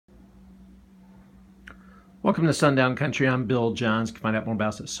Welcome to Sundown Country. I'm Bill Johns. You can find out more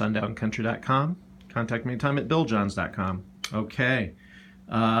about us at sundowncountry.com. Contact me anytime at billjohns.com. Okay.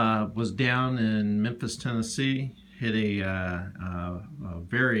 Was down in Memphis, Tennessee. Hit a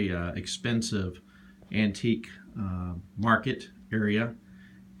very expensive antique market area.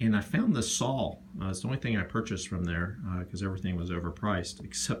 And I found this saw. It's the only thing I purchased from there because everything was overpriced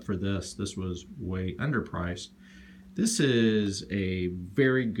except for this. This was way underpriced. This is a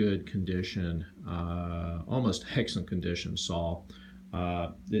very good condition, almost excellent condition saw.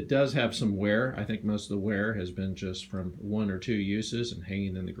 It does have some wear. I think most of the wear has been just from 1 or 2 uses and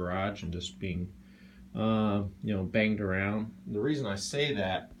hanging in the garage and just being, banged around. The reason I say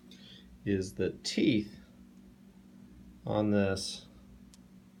that is the teeth on this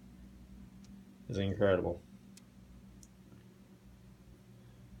is incredible.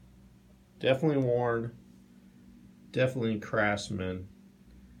 Definitely worn. Definitely Craftsman,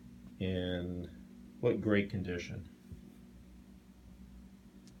 and what great condition.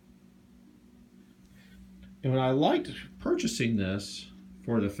 And I liked purchasing this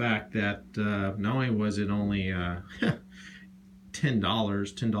for the fact that not only was it only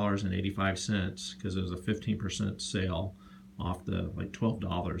 $10.85 because it was a 15% sale off the like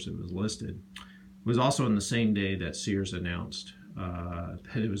 $12 it was listed. It was also on the same day that Sears announced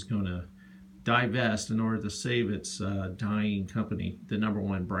that it was going to divest in order to save its dying company. The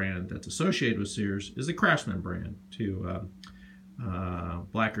 #1 brand that's associated with Sears is the Craftsman brand to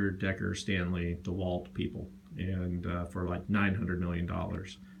Blacker, Decker, Stanley, DeWalt people, and for like $900 million.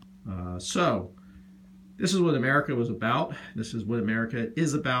 So this is what America was about. This is what America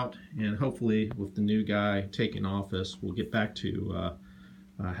is about, and hopefully with the new guy taking office, we'll get back to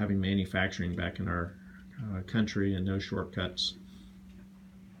having manufacturing back in our country and no shortcuts.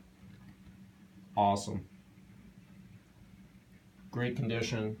 Awesome. Great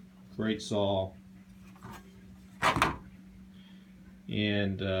condition, great saw,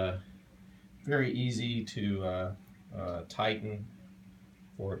 and very easy to tighten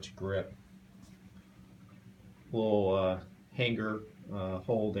for it to grip. Little hanger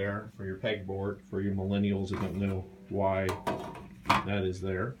hole there for your pegboard for your millennials who don't know why that is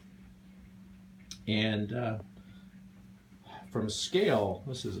there. And from scale,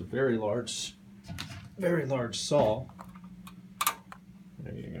 this is a very large saw.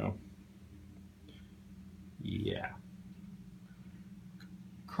 There you go. Yeah.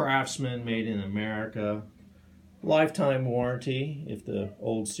 Craftsman, made in America. Lifetime warranty if the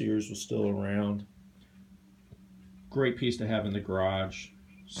old Sears was still around. Great piece to have in the garage.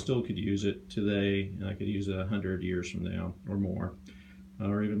 Still could use it today, and I could use it 100 years from now or more.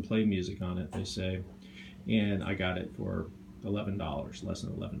 Or even play music on it, they say. And I got it for $11, less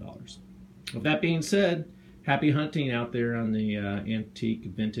than $11. With that being said, happy hunting out there on the antique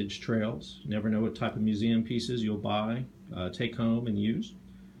vintage trails. You never know what type of museum pieces you'll buy, take home and use.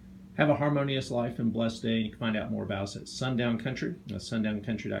 Have a harmonious life and blessed day. You can find out more about us at Sundown Country. That's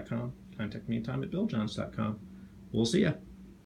sundowncountry.com. Contact me anytime at billjohns.com. We'll see ya.